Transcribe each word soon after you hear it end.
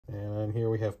And here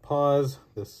we have pause.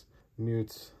 This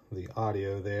mutes the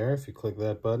audio there if you click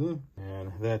that button,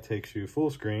 and that takes you full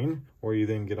screen, or you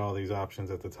then get all these options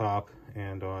at the top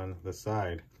and on the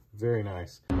side. Very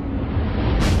nice.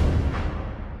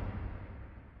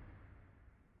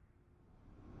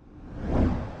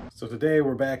 So today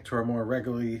we're back to our more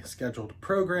regularly scheduled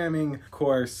programming. Of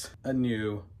course, a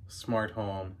new smart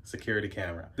home security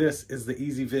camera. This is the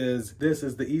EZVIZ. This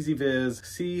is the EZVIZ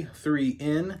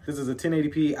C3N. This is a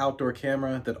 1080p outdoor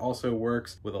camera that also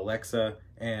works with Alexa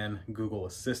and Google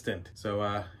Assistant. So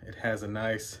it has a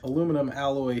nice aluminum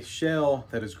alloy shell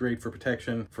that is great for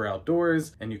protection for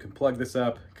outdoors, and you can plug this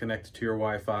up, connect it to your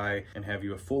Wi-Fi, and have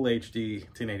you a full HD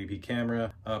 1080p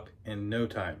camera up in no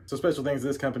time. So special thanks to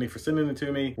this company for sending it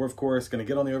to me. We're of course gonna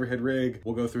get on the overhead rig,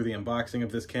 we'll go through the unboxing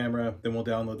of this camera, then we'll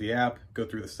download the app, go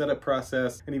through the setup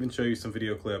process, and even show you some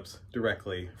video clips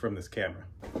directly from this camera.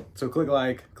 So click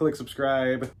like, click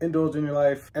subscribe, indulge in your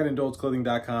life at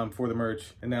indulgeclothing.com for the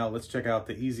merch. And now let's check out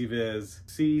the EZVIZ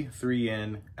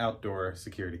C3N outdoor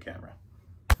security camera.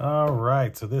 All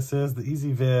right, so this is the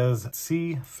EZVIZ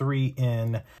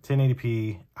C3N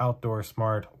 1080p outdoor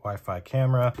smart Wi-Fi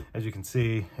camera. As you can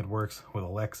see, it works with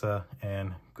Alexa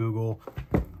and Google.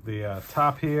 The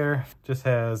top here just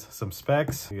has some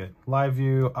specs. You get live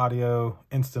view, audio,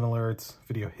 instant alerts,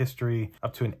 video history,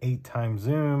 up to an 8x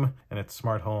zoom, and it's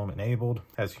smart home enabled.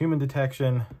 Has human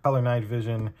detection, color night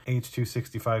vision,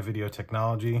 H.265 video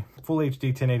technology, full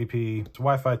HD 1080p, it's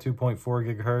Wi-Fi 2.4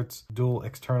 gigahertz, dual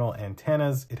external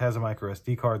antennas. It has a micro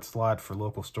SD card slot for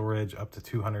local storage up to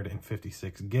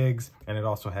 256 gigs, and it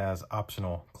also has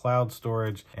optional cloud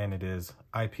storage, and it is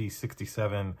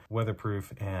IP67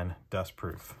 weatherproof and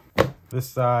dustproof. This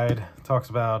side talks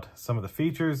about some of the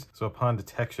features. So upon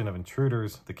detection of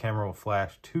intruders, the camera will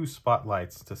flash 2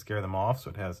 spotlights to scare them off. So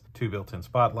it has 2 built-in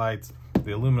spotlights.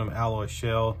 The aluminum alloy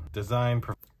shell design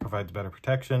provides better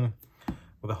protection.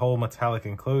 With a whole metallic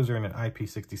enclosure and an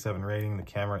IP67 rating, the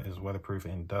camera is weatherproof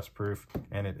and dustproof,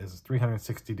 and it is a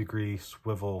 360-degree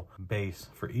swivel base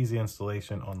for easy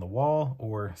installation on the wall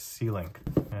or ceiling.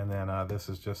 And then this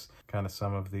is just kind of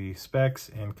some of the specs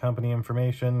and company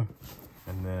information,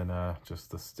 and then just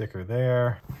the sticker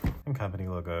there and company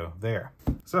logo there.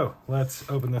 So let's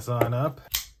open this on up,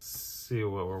 see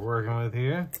what we're working with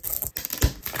here.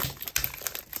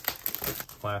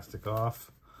 Plastic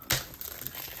off.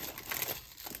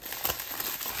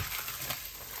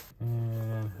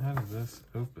 And how does this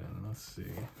open? Let's see.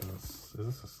 Is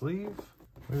this a sleeve?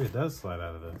 Maybe it does slide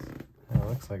out of this. Oh, it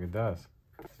looks like it does. Is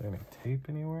there any tape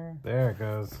anywhere? There it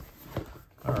goes.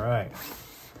 All right.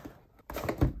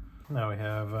 Now we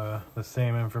have the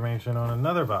same information on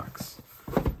another box.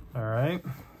 All right.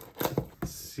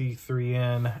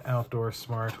 C3N outdoor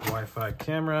smart Wi-Fi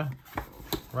camera.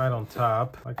 Right on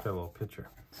top. I like that little picture.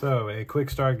 So a quick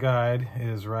start guide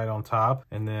is right on top,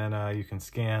 and then you can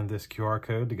scan this QR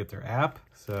code to get their app.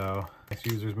 So next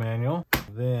user's manual.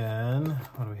 Then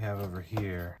what do we have over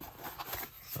here?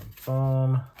 Some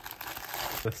foam.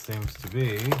 This seems to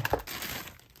be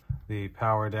the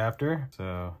power adapter.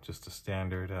 So just a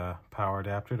standard power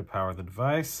adapter to power the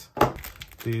device.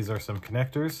 These are some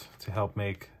connectors to help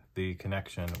make the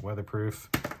connection weatherproof.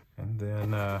 And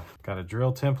then got a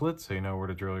drill template so you know where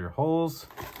to drill your holes.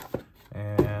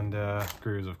 And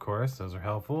screws, of course, those are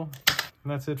helpful.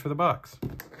 And that's it for the box.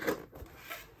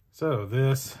 So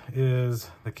this is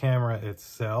the camera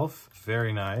itself.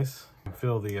 Very nice. You can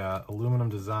feel the aluminum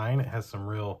design. It has some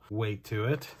real weight to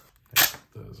it. Take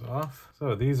those off.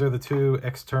 So these are the 2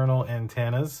 external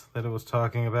antennas that it was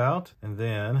talking about. And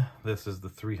then this is the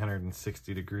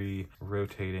 360-degree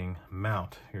rotating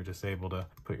mount. You're just able to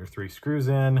put your 3 screws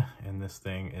in, and this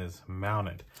thing is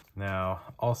mounted. Now,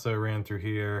 also ran through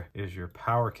here is your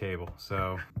power cable.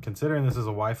 So considering this is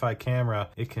a Wi-Fi camera,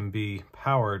 it can be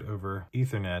powered over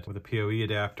Ethernet with a PoE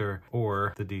adapter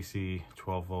or the DC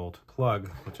 12-volt plug,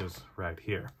 which is right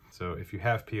here. So if you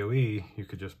have PoE, you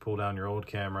could just pull down your old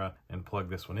camera and plug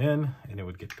this one in, and it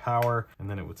would get power, and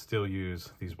then it would still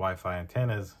use these Wi-Fi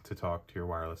antennas to talk to your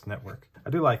wireless network. I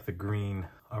do like the green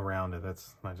around it.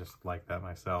 I just like that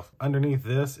myself. Underneath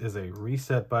this is a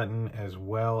reset button as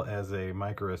well as a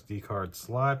micro SD card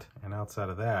slot. And outside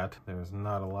of that, there's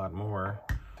not a lot more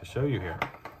to show you here.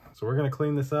 So we're gonna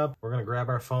clean this up. We're gonna grab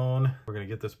our phone. We're gonna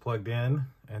get this plugged in,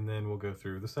 and then we'll go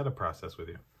through the setup process with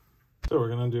you. So we're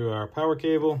gonna do our power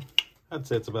cable. I'd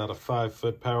say it's about a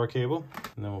 5-foot power cable.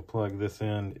 And then we'll plug this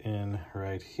end in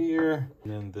right here,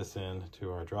 and then this end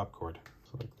to our drop cord.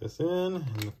 Plug this in, and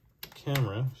the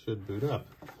camera should boot up.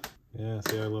 Yeah,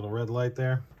 see our little red light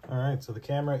there? All right, so the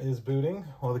camera is booting.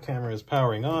 While the camera is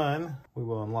powering on, we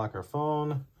will unlock our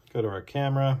phone, go to our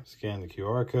camera, scan the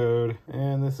QR code,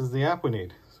 and this is the app we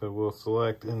need. So we'll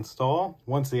select install.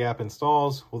 Once the app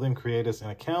installs, we'll then create us an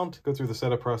account, go through the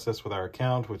setup process with our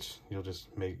account, which you'll just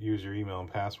use your email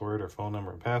and password or phone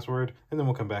number and password, and then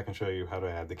we'll come back and show you how to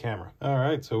add the camera. All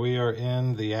right, so we are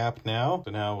in the app now. So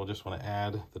now we'll just want to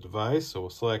add the device. So we'll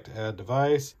select add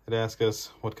device. It asks us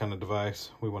what kind of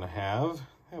device we want to have.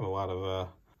 We have a lot of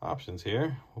options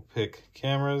here. We'll pick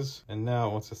cameras, and now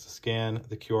it wants us to scan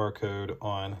the QR code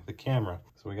on the camera.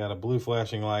 So we got a blue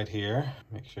flashing light here.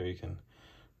 Make sure you can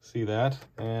see that,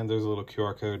 and there's a little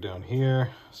QR code down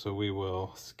here, so we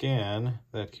will scan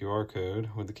that QR code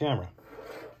with the camera.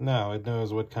 Now it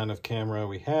knows what kind of camera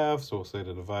we have, so we'll say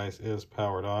the device is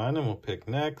powered on, and we'll pick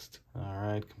next. All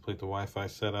right, complete the Wi-Fi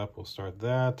setup. We'll start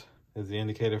that. Is the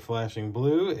indicator flashing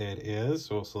blue? It is,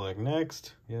 so we'll select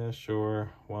next. Yeah, sure,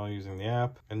 while using the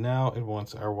app. And now it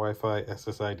wants our Wi-Fi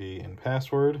SSID and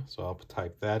password, so I'll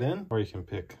type that in, or you can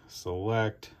pick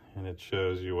select, and it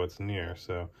shows you what's near.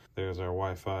 So there's our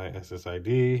Wi-Fi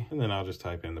SSID, and then I'll just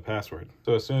type in the password.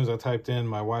 So as soon as I typed in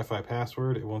my Wi-Fi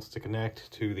password, it wants to connect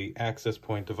to the access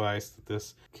point device that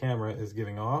this camera is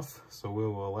giving off. So we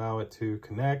will allow it to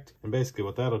connect. And basically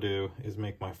what that'll do is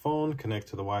make my phone connect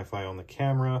to the Wi-Fi on the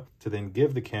camera to then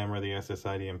give the camera the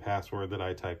SSID and password that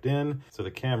I typed in, so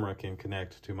the camera can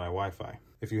connect to my Wi-Fi.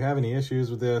 If you have any issues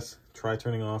with this, try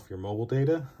turning off your mobile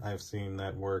data. I've seen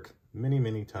that work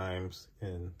many times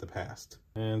in the past.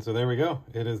 And so there we go.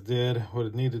 It has did what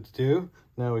it needed to do.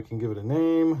 Now we can give it a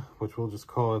name, which we'll just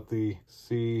call it the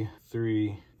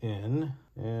C3N.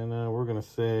 And we're gonna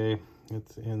say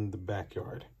it's in the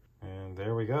backyard. And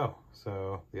there we go.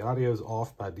 So the audio is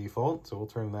off by default, so we'll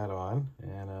turn that on.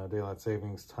 And daylight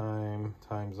savings time,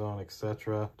 time zone,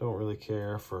 etc. Don't really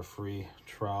care for a free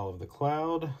trial of the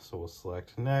cloud, so we'll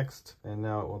select next. And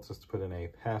now it wants us to put in a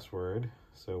password,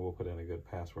 so we'll put in a good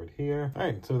password here. All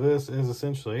right, so this is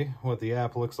essentially what the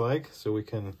app looks like. So we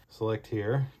can select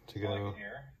here to go.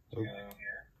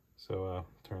 So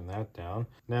turn that down.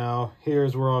 Now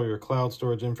here's where all your cloud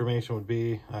storage information would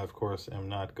be. I of course am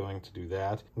not going to do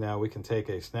that. Now we can take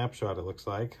a snapshot, it looks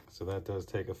like. So that does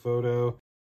take a photo.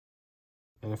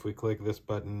 And if we click this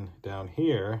button down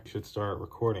here, it should start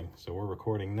recording. So we're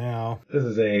recording now. This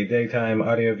is a daytime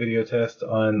audio video test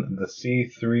on the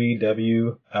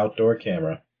C3W outdoor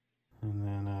camera. And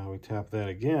then we tap that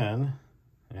again,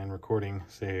 and recording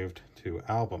saved to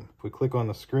album. If we click on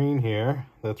the screen here,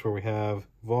 that's where we have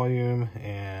volume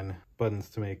and buttons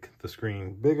to make the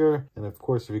screen bigger. And of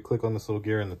course, if you click on this little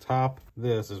gear in the top,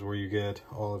 this is where you get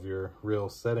all of your real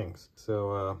settings.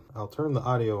 So I'll turn the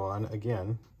audio on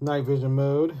again. Night vision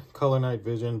mode, color night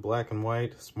vision, black and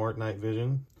white, smart night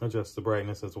vision. Adjust the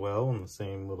brightness as well on the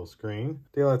same little screen.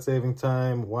 Daylight saving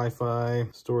time, Wi-Fi,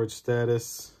 storage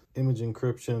status, image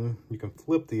encryption. You can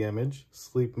flip the image.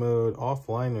 Sleep mode,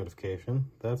 offline notification.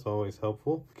 That's always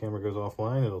helpful. If the camera goes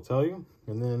offline, it'll tell you.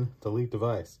 And then delete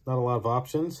device. Not a lot of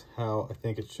options, how I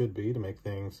think it should be to make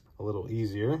things a little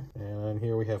easier. And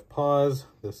here we have pause.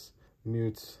 This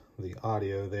mutes the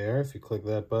audio there if you click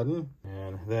that button,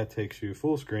 and that takes you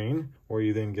full screen, or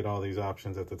you then get all these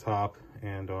options at the top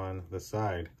and on the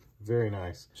side. Very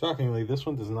nice. Shockingly, this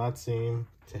one does not seem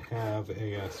to have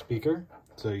a speaker,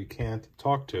 so you can't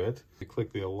talk to it. You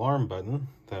click the alarm button,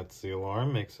 that's the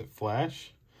alarm, makes it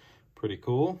flash. Pretty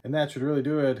cool. And that should really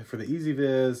do it for the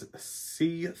EZVIZ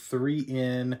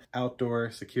C3N outdoor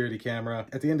security camera.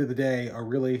 At the end of the day, a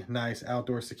really nice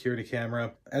outdoor security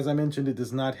camera. As I mentioned, it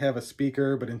does not have a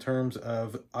speaker, but in terms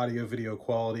of audio video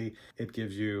quality, it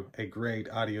gives you a great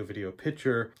audio video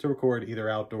picture to record either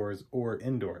outdoors or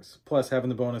indoors. Plus, having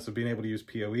the bonus of being able to use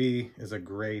PoE is a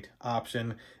great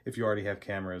option if you already have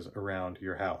cameras around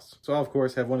your house. So I'll of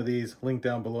course have one of these linked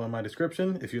down below in my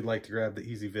description if you'd like to grab the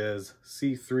EZVIZ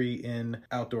C3N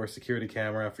outdoor security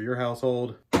camera for your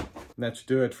household. And that should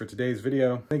do it for today's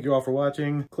video. Thank you all for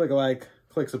watching. Click a like,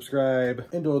 click subscribe,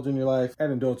 indulge in your life at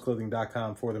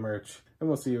indulgeclothing.com for the merch. And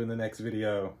we'll see you in the next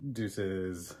video.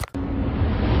 Deuces.